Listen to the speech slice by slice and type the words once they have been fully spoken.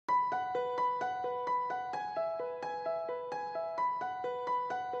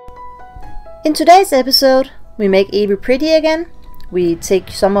In today's episode, we make Evy pretty again, we take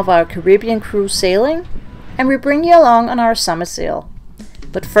some of our Caribbean crew sailing, and we bring you along on our summer sail.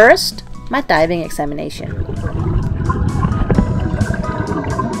 But first, my diving examination.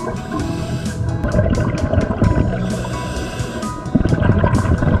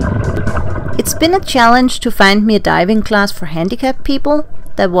 It's been a challenge to find me a diving class for handicapped people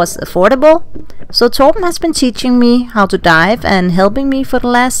that was affordable, so Torben has been teaching me how to dive and helping me for the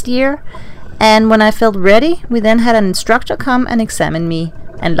last year. And when I felt ready, we then had an instructor come and examine me,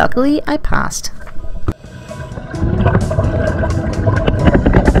 and luckily I passed.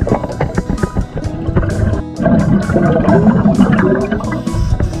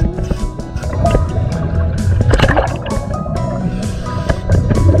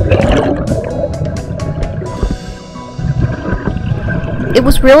 It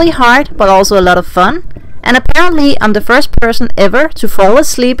was really hard, but also a lot of fun. And apparently I'm the first person ever to fall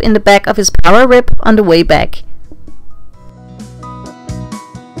asleep in the back of his power rib on the way back.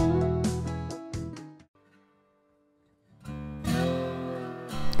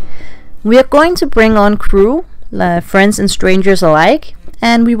 We are going to bring on crew, friends and strangers alike,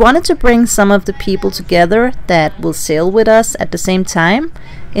 and we wanted to bring some of the people together that will sail with us at the same time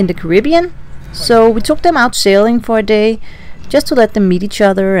in the Caribbean. So we took them out sailing for a day just to let them meet each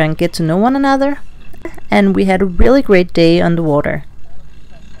other and get to know one another. And we had a really great day on the water.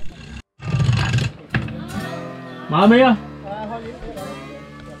 Meget mere.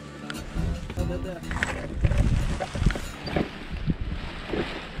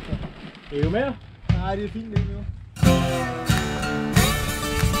 Er du mere? Nej, det er fint lige nu.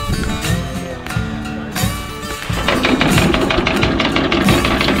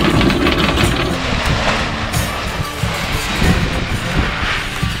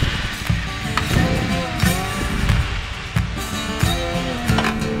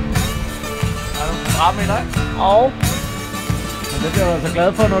 Og Det bliver du altså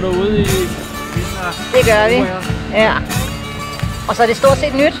glad for, når du er ude i det gør vi. Ja. Og så er det stort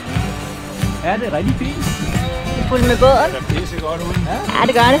set nyt. Ja, det er rigtig fint. Vi er fuldt med båden. Det pisser godt ud. Ja,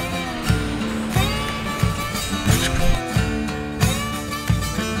 det gør det.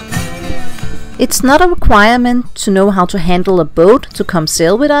 It's not a requirement to know how to handle a boat to come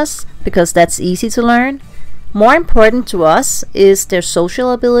sail with us, because that's easy to learn. More important to us is their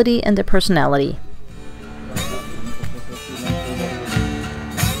social ability and their personality.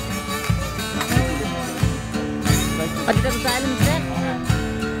 Og det der, du sejler med selv?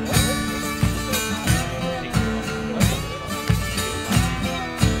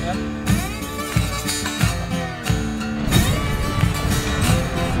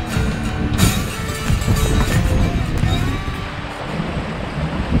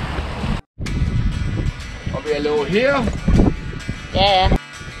 Og vi er lå her. Ja. Ja.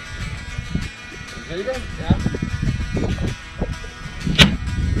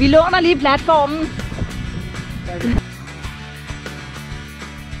 Vi låner lige platformen.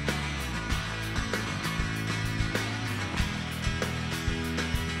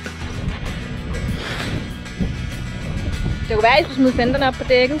 Det kunne være, at I skulle smide fenderne op på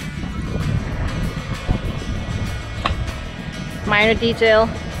dækket. Minor detail.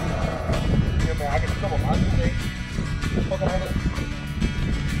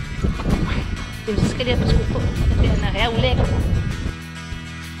 Jamen, så skal de have sko på. Den er ulækker.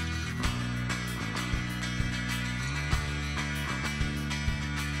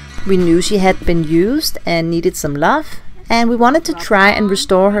 We knew she had been used and needed some love, and we wanted to try and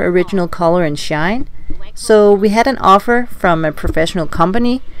restore her original color and shine. So we had an offer from a professional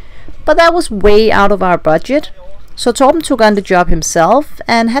company, but that was way out of our budget. So Torben took on the job himself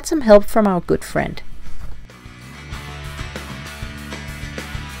and had some help from our good friend.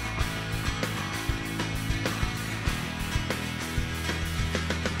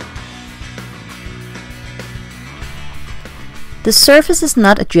 The surface is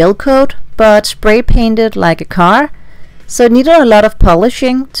not a gel coat, but spray painted like a car, so it needed a lot of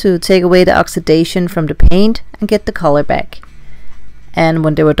polishing to take away the oxidation from the paint and get the color back. And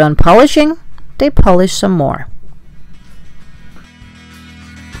when they were done polishing, they polished some more.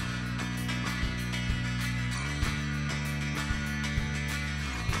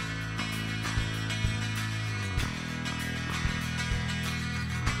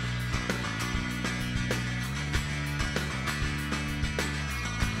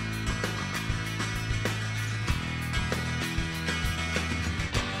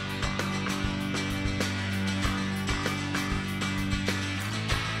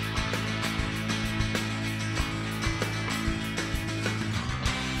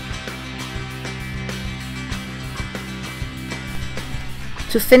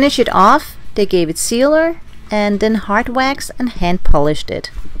 To finish it off, They gave it sealer and then hard wax and hand polished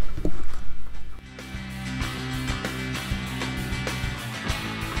it.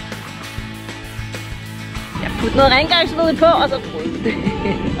 Put noget rengøringsmiddel på, og så...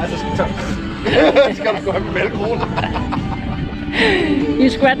 You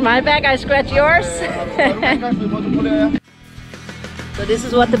scratch my back, I scratch yours. So this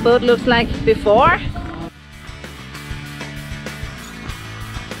is what the boat looks like before.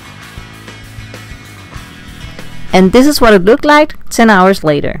 And this is what it looked like 10 hours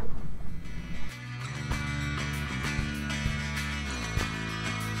later.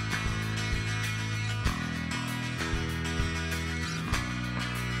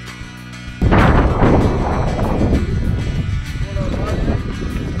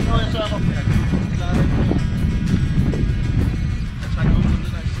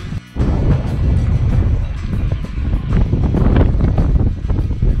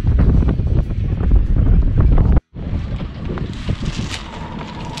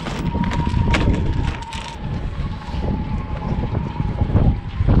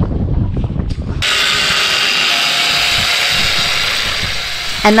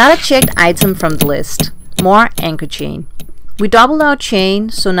 Another checked item from the list, more anchor chain. We doubled our chain,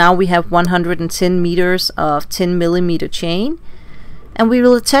 so now we have 110 meters of 10mm chain, and we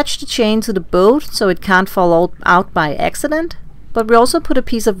will attach the chain to the boat so it can't fall out by accident, but we also put a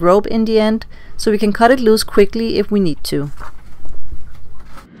piece of rope in the end so we can cut it loose quickly if we need to.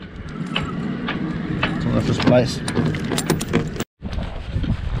 So that's the splice.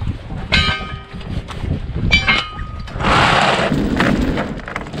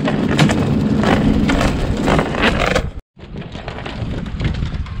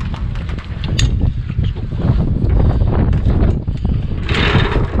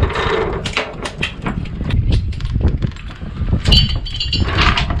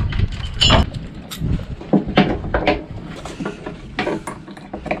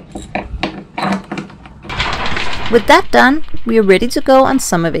 With that done, we are ready to go on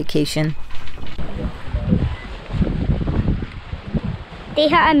summer vacation. Det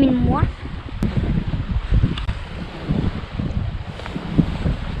her min mor.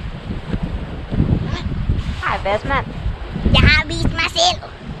 Hej, Basman. Jeg har vist mig selv.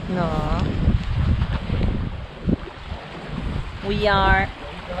 Nå. We are...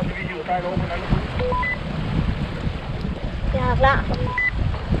 Jeg er klar.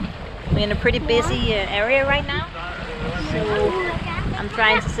 We're in a pretty busy area right now. So I'm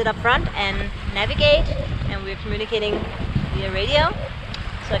trying to sit up front and navigate, and we're communicating via radio,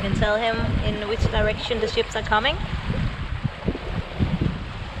 so I can tell him in which direction the ships are coming.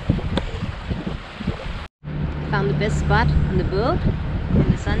 Found the best spot on the boat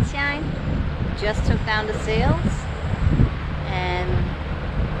in the sunshine. Just took down the sails, and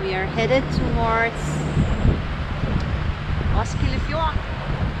we are headed towards Roskilde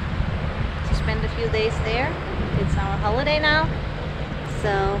to spend a few days there. It's our holiday now,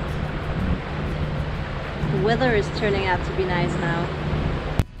 so the weather is turning out to be nice now.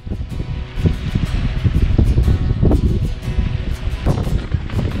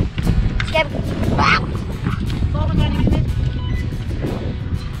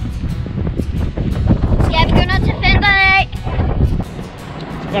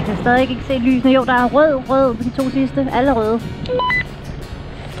 Jeg kan stadig ikke se lysene. Jo, der er rød på de to sidste. Alle røde.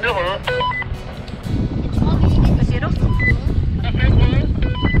 Det er røde. Hvad siger du? Der er 5 røde.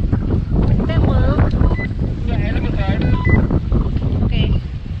 5 røde. Det er alle med sejle. Okay.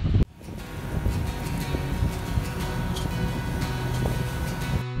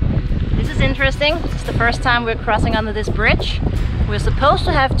 This is interesting. It's the first time we're crossing under this bridge. We're supposed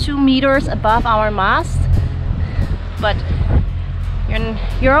to have 2 meters above our mast, but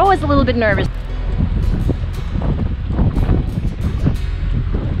you're always a little bit nervous.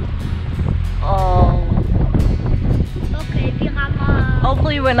 Oh. Okay, vi rammer.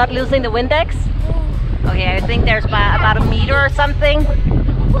 Hopefully we're not losing the Windex. Okay, I think there's about a meter or something.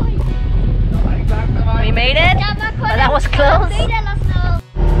 We made it, but that was close.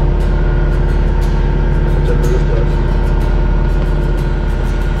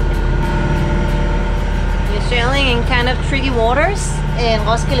 We're sailing in kind of tricky waters in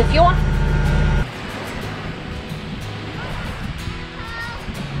Roskilde Fjord.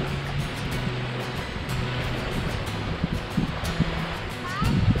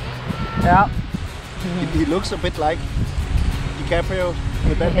 Ja. He looks a bit like DiCaprio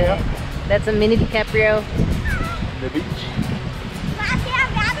with that hair. That's a mini DiCaprio. The beach. Far, det er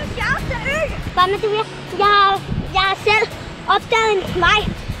verdens sjoveste ø. Far, men jeg har selv opdaget en vej.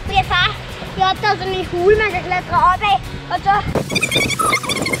 Fordi far, jeg opdagede sådan en hule, man kan klatre op af. Og så...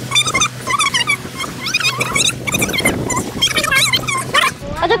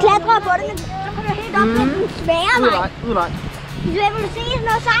 Og så klatrer jeg på det, men så kommer jeg helt op til den svære vej. Vil du se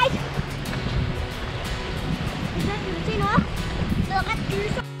noget sejt? Vil du se noget? Noget ret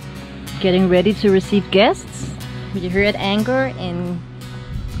dyser. Getting ready to receive guests. We are here at anchor in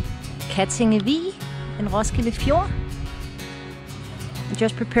Evy in Roskilde Fjord. I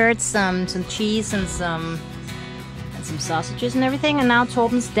just prepared some cheese and some sausages and everything, and now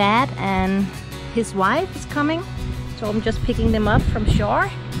Torben's dad and his wife is coming. Torben just picking them up from shore.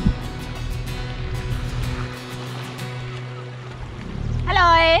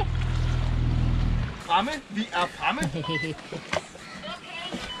 Hallo! Fremme, vi er fremme.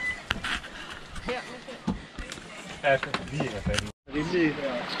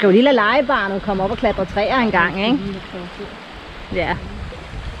 Skal jo lige lade legebarnet komme op og klatre træer en gang, ikke? Ja.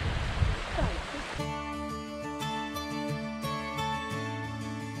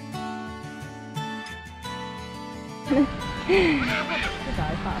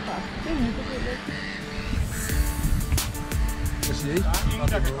 Jeg siger ikke.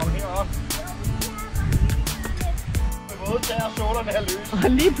 Der kan komme herop. Både der og solerne er løs. Og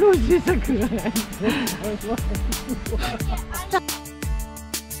lige pludselig så kører han.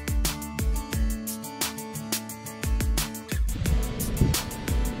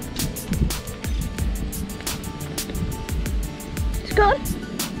 Skål!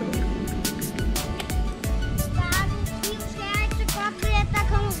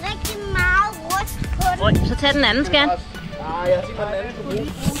 Så tag den anden, skat. Nej, jeg har set på den anden på brug.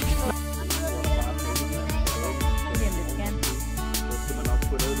 Så skal man nok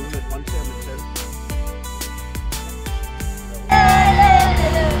få lavet nogle med grøntsager med salt.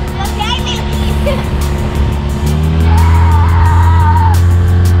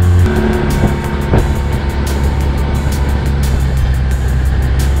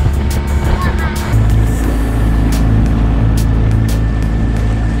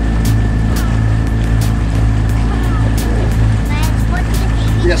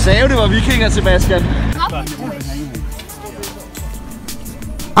 Jeg sagde jo, det var vikinger, Sebastian.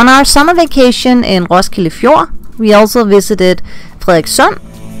 On our summer vacation in Roskilde Fjord, we also visited Frederikssund,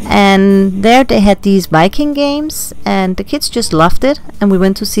 and there they had these Viking games, and the kids just loved it, and we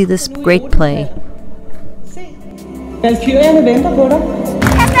went to see this great play. Valkyrierne venter på dig.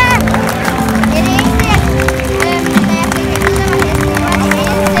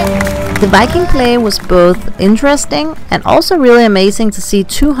 The Viking play was both interesting and also really amazing to see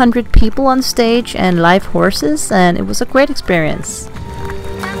 200 people on stage and live horses, and it was a great experience.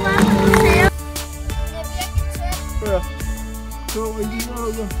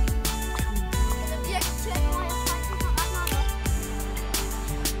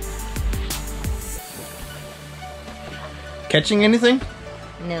 Catching anything?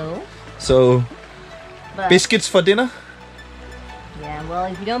 No. So, But biscuits for dinner? yeah, well,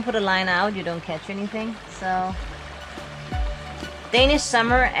 if you don't put a line out, you don't catch anything. So, Danish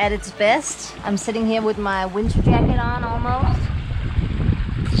summer at its best. I'm sitting here with my winter jacket on almost.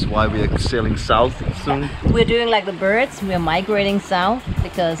 This is why we are sailing south soon. We're doing like the birds. We're migrating south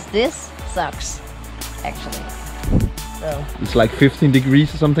because this sucks, actually. So, It's like 15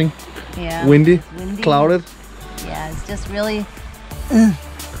 degrees or something. yeah. Windy, it's windy. clouded. Yeah, it's just really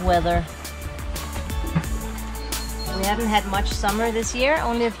weather. We haven't had much summer this year,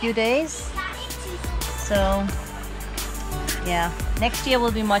 only a few days. So, yeah, next year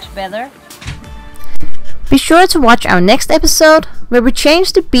will be much better. Be sure to watch our next episode, where we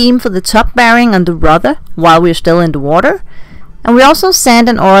change the beam for the top bearing on the rudder while we're still in the water, and we also sand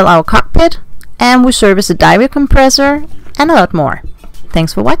and oil our cockpit, and we service a diver compressor, and a lot more.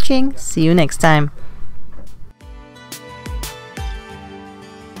 Thanks for watching. See you next time.